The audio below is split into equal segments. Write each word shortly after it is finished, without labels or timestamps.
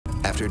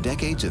After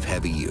decades of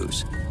heavy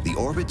use, the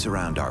orbits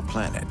around our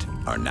planet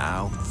are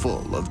now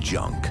full of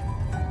junk.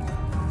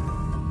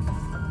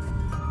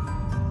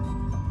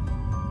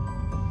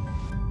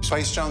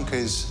 Space junk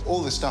is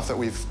all the stuff that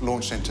we've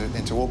launched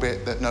into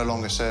orbit that no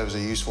longer serves a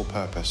useful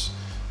purpose.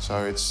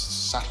 So it's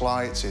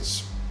satellites,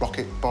 it's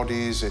rocket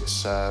bodies,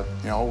 it's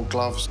old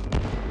gloves,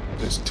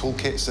 it's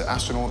toolkits that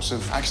astronauts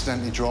have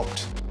accidentally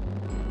dropped.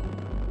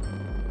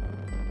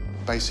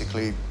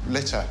 Basically,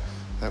 litter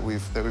that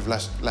we've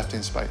left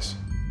in space.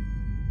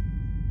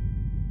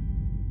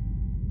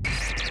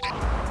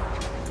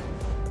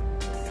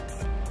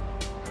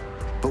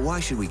 But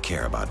why should we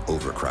care about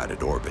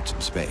overcrowded orbits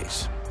in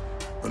space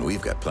when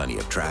we've got plenty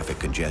of traffic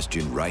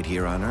congestion right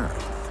here on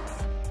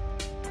Earth?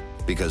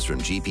 Because from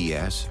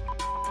GPS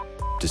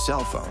to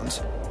cell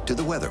phones to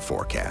the weather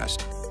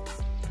forecast,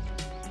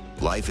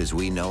 life as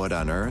we know it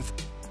on Earth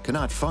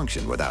cannot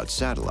function without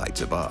satellites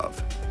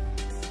above.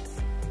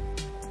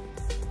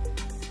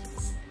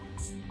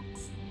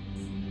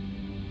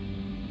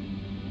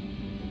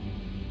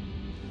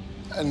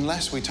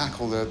 Unless we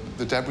tackle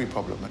the debris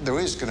problem, there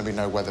is going to be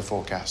no weather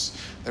forecasts.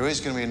 There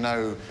is going to be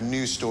no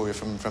news story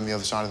from the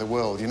other side of the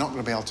world. You're not going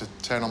to be able to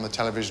turn on the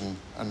television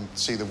and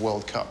see the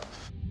World Cup.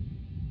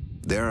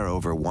 There are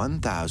over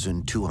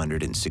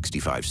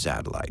 1,265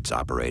 satellites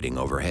operating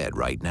overhead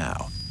right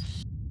now.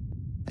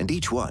 And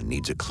each one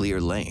needs a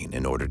clear lane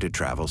in order to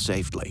travel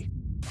safely.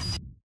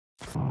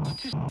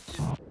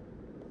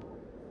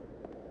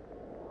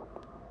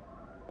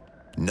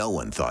 No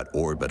one thought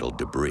orbital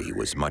debris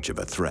was much of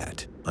a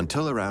threat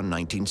until around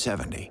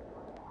 1970.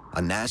 A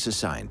NASA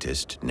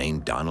scientist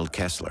named Donald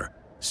Kessler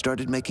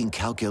started making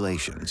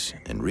calculations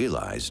and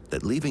realized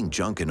that leaving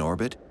junk in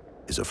orbit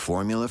is a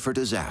formula for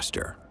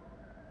disaster.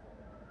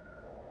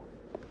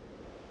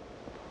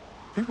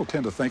 People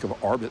tend to think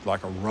of orbit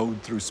like a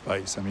road through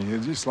space. I mean,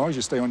 as long as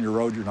you stay on your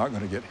road, you're not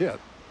going to get hit.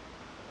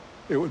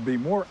 It would be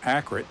more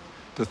accurate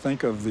to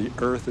think of the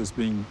Earth as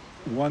being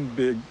one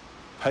big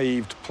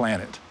paved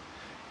planet.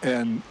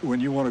 And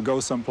when you want to go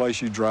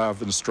someplace, you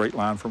drive in a straight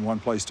line from one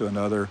place to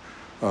another,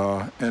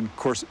 and of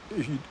course,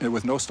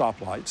 with no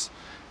stoplights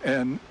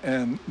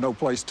and no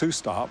place to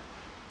stop,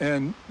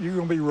 and you're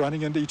going to be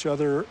running into each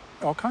other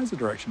all kinds of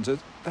directions.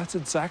 That's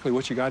exactly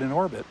what you got in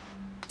orbit.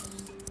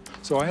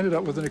 So I ended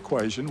up with an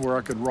equation where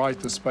I could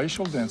write the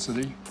spatial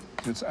density,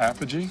 its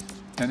apogee,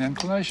 and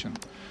inclination.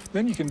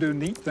 Then you can do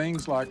neat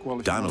things like, well...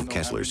 Donald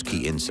Kessler's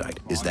key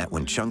insight is that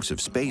when chunks of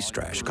space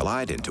trash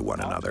collide into one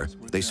another,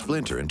 they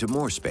splinter into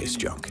more space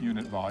junk.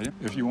 Unit volume.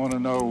 If you want to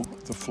know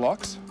the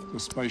flux, the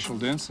spatial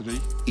density...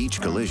 Each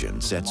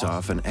collision sets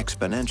off an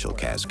exponential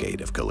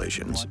cascade of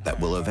collisions that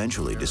will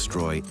eventually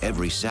destroy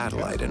every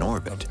satellite in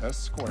orbit.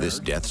 This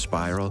death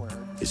spiral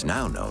is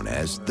now known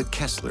as the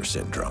Kessler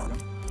syndrome.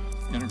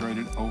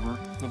 Integrated over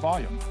the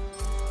volume.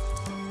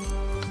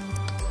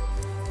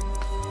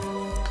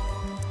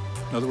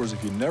 In other words,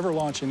 if you never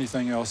launch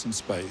anything else in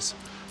space,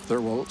 there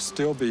will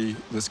still be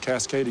this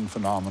cascading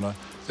phenomena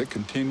that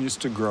continues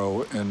to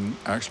grow, and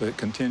actually it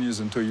continues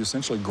until you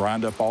essentially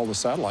grind up all the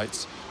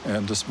satellites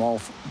into small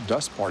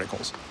dust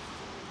particles.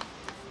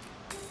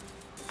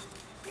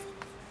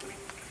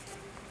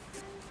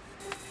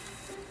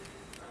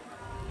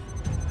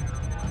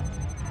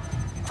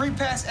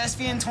 Pre-pass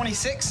SVN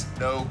 26.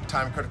 No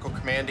time-critical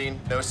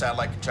commanding, no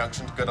satellite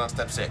conjunctions, good on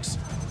step 6.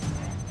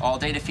 All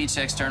data feeds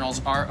to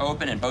externals are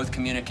open, and both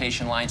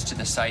communication lines to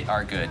the site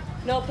are good.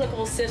 No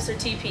applicable SIFs or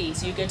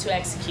TPs. You're good to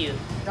execute.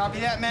 Copy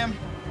that, ma'am.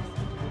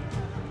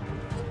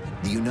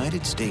 The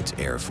United States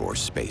Air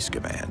Force Space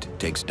Command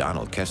takes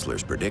Donald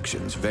Kessler's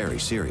predictions very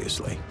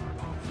seriously.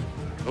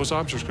 Those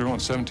objects are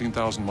going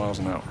 17,000 miles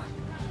an hour.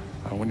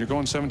 When you're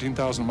going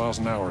 17,000 miles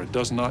an hour, it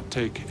does not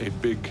take a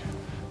big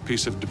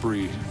piece of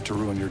debris to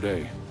ruin your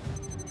day.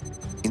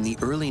 In the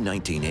early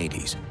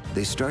 1980s,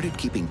 they started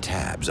keeping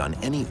tabs on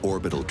any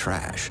orbital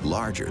trash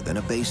larger than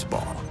a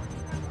baseball.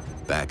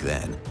 Back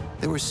then,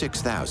 there were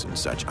 6,000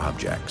 such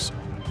objects.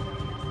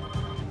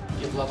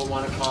 Give level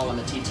 1 a call on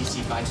the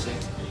TTC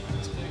 56.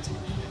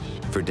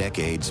 For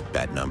decades,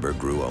 that number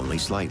grew only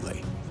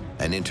slightly.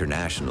 An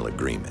international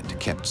agreement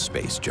kept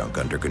space junk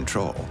under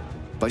control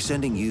by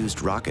sending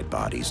used rocket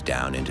bodies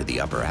down into the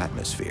upper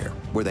atmosphere,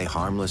 where they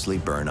harmlessly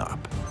burn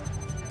up.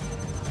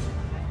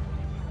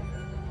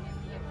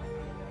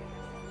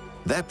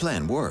 That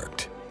plan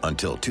worked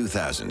until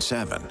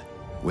 2007,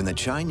 when the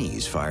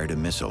Chinese fired a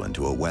missile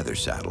into a weather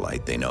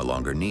satellite they no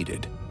longer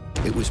needed.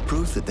 It was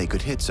proof that they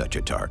could hit such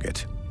a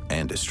target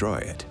and destroy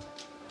it.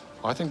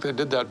 I think they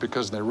did that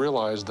because they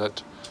realized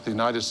that the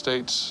United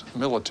States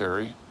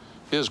military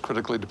is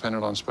critically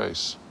dependent on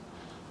space.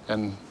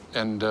 And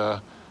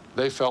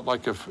they felt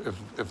like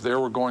if they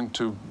were going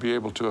to be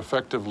able to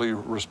effectively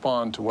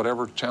respond to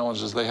whatever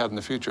challenges they had in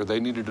the future, they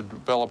needed to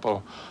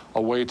develop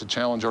a way to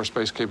challenge our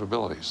space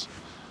capabilities.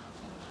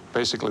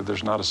 Basically,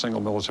 there's not a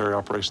single military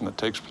operation that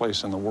takes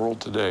place in the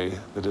world today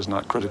that is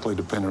not critically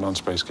dependent on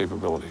space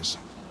capabilities.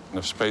 And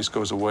if space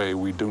goes away,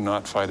 we do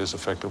not fight as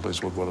effectively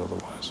as we would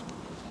otherwise.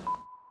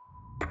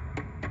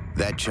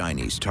 That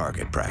Chinese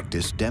target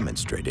practice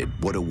demonstrated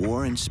what a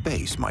war in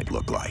space might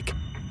look like.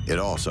 It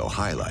also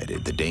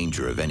highlighted the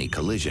danger of any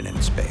collision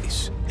in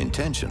space,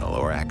 intentional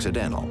or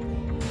accidental.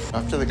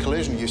 After the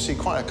collision, you see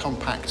quite a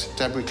compact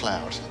debris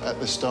cloud at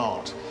the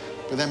start.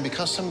 But then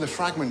because some of the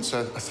fragments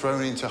are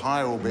thrown into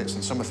higher orbits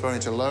and some are thrown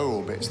into lower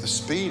orbits, the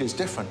speed is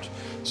different.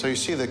 So you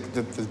see the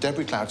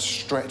debris clouds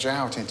stretch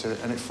out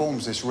and it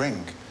forms this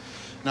ring.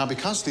 Now,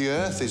 because the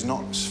Earth is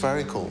not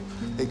spherical,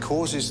 it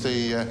causes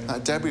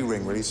that debris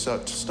ring really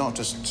to start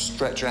to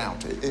stretch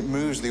out. It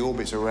moves the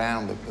orbits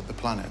around the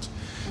planet.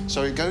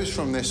 So it goes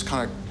from this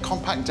kind of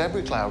compact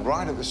debris cloud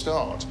right at the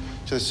start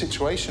to the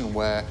situation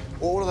where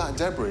all of that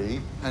debris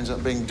ends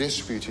up being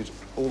distributed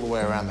all the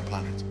way around the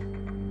planet.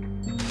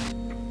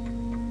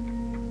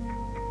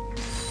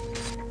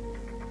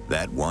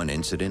 That one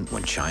incident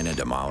when China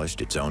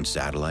demolished its own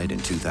satellite in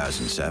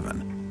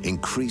 2007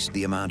 increased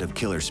the amount of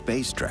killer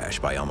space trash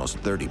by almost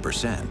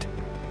 30%.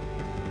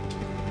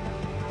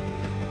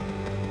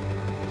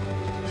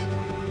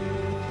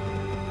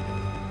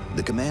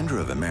 The commander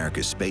of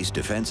America's space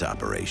defense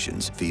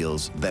operations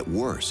feels that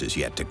worse is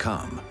yet to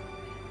come.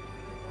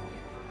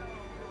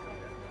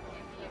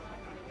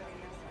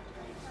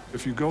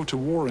 If you go to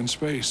war in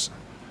space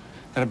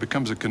and it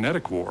becomes a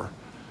kinetic war,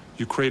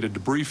 you create a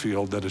debris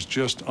field that is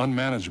just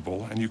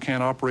unmanageable and you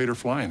can't operate or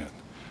fly in it.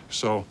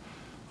 So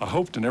I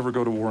hope to never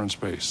go to war in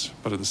space,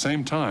 but at the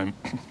same time,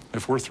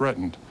 if we're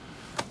threatened,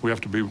 we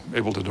have to be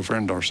able to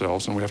defend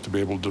ourselves, and we have to be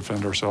able to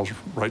defend ourselves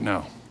right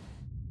now.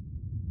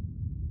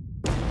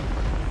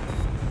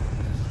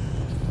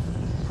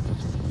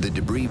 The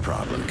debris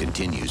problem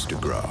continues to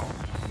grow.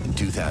 In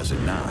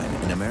 2009,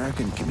 an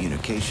American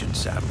communications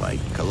satellite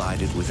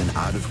collided with an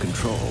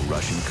out-of-control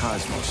Russian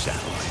Cosmos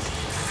satellite.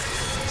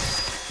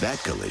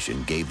 That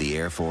collision gave the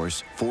Air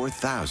Force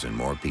 4,000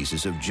 more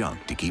pieces of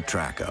junk to keep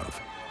track of.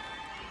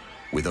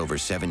 With over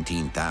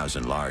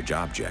 17,000 large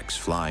objects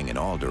flying in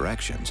all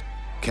directions,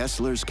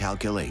 Kessler's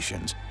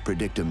calculations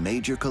predict a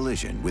major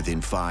collision within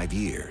 5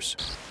 years.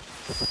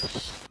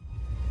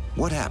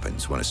 What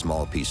happens when a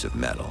small piece of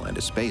metal and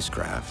a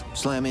spacecraft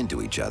slam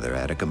into each other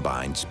at a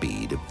combined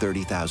speed of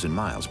 30,000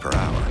 miles per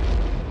hour?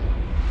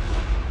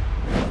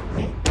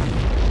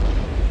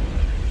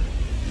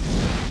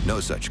 No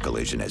such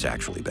collision has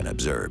actually been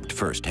observed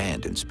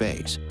firsthand in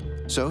space,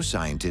 so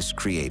scientists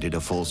created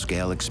a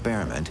full-scale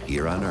experiment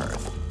here on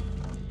Earth.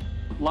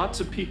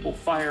 Lots of people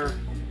fire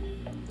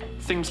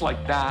things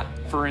like that,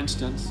 for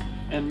instance,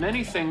 and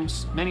many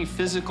things, many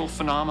physical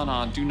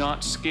phenomena do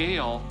not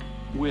scale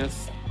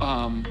with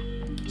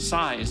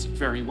size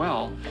very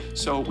well.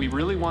 So we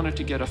really wanted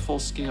to get a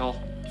full-scale,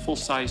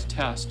 full-size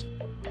test.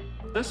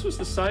 This was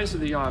the size of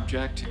the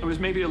object. It was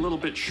maybe a little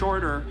bit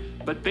shorter,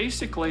 but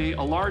basically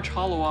a large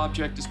hollow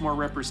object is more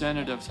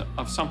representative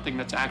of something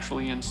that's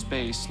actually in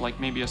space, like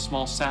maybe a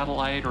small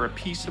satellite or a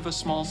piece of a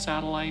small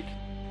satellite.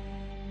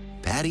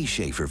 Patty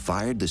Schaefer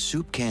fired the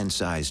soup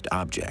can-sized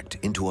object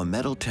into a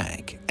metal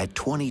tank at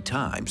 20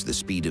 times the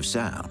speed of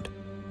sound.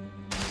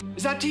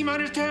 Is that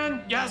T-minus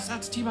 10? Yes,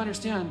 that's T-minus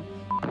 10.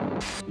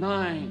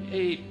 9,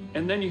 8,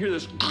 and then you hear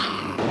this.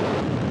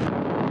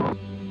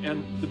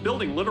 And the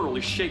building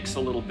literally shakes a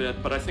little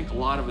bit, but I think a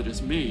lot of it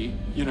is me,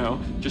 you know,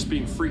 just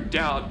being freaked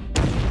out.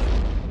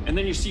 And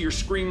then you see your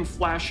screen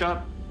flash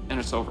up, and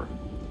it's over.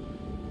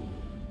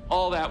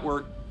 All that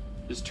work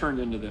is turned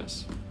into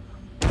this.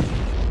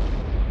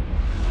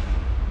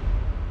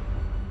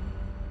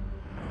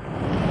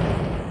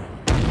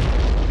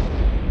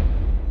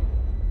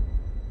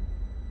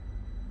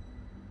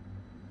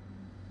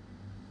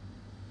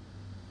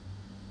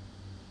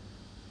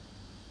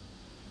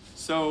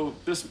 So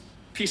this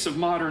piece of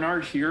modern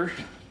art here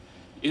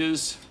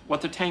is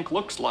what the tank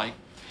looks like.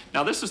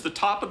 Now this is the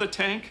top of the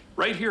tank.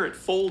 Right here it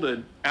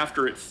folded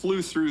after it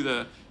flew through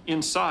the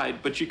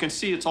inside, but you can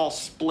see it's all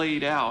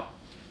splayed out.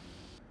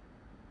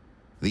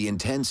 The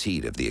intense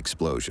heat of the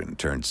explosion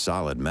turned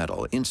solid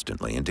metal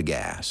instantly into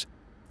gas.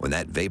 When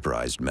that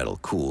vaporized metal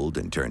cooled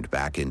and turned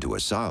back into a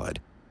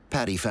solid,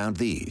 Patty found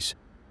these.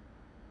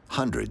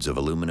 Hundreds of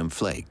aluminum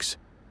flakes.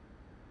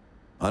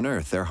 On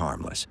Earth, they're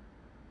harmless.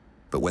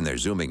 But when they're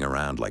zooming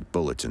around like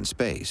bullets in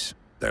space,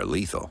 they're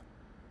lethal.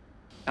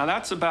 Now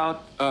that's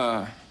about,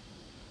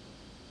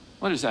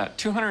 what is that,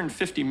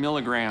 250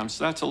 milligrams.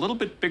 That's a little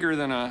bit bigger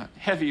than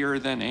heavier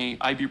than a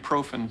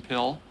ibuprofen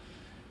pill.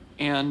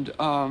 And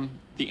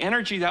the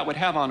energy that would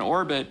have on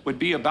orbit would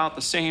be about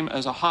the same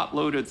as a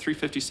hot-loaded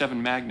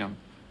 357 Magnum.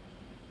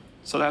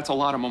 So that's a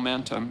lot of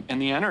momentum.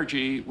 And the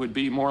energy would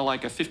be more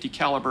like a 50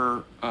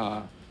 caliber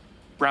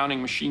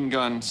Browning machine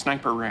gun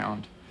sniper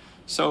round.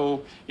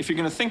 So if you're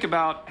going to think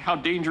about how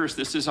dangerous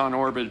this is on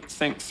orbit,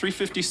 think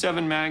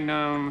 357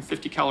 Magnum,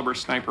 50 caliber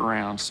sniper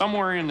round,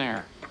 somewhere in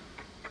there.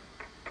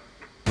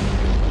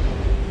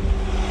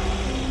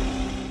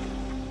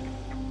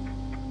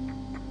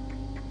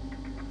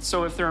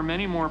 So if there are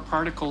many more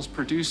particles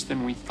produced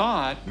than we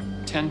thought,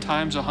 10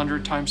 times,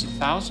 100 times,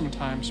 1,000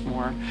 times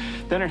more,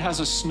 then it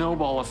has a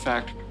snowball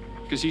effect,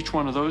 because each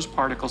one of those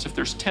particles, if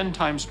there's 10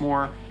 times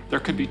more there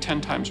could be 10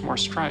 times more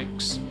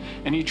strikes.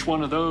 And each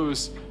one of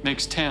those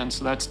makes 10,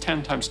 so that's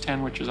 10 times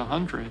 10, which is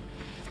 100.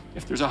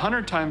 If there's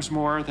 100 times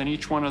more, then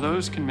each one of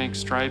those can make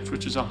stripes,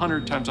 which is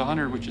 100 times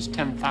 100, which is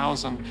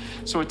 10,000.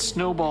 So it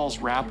snowballs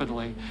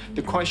rapidly.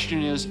 The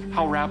question is,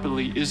 how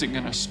rapidly is it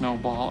going to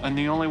snowball? And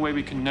the only way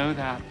we can know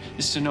that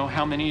is to know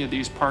how many of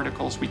these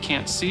particles we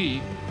can't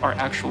see are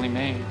actually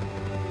made.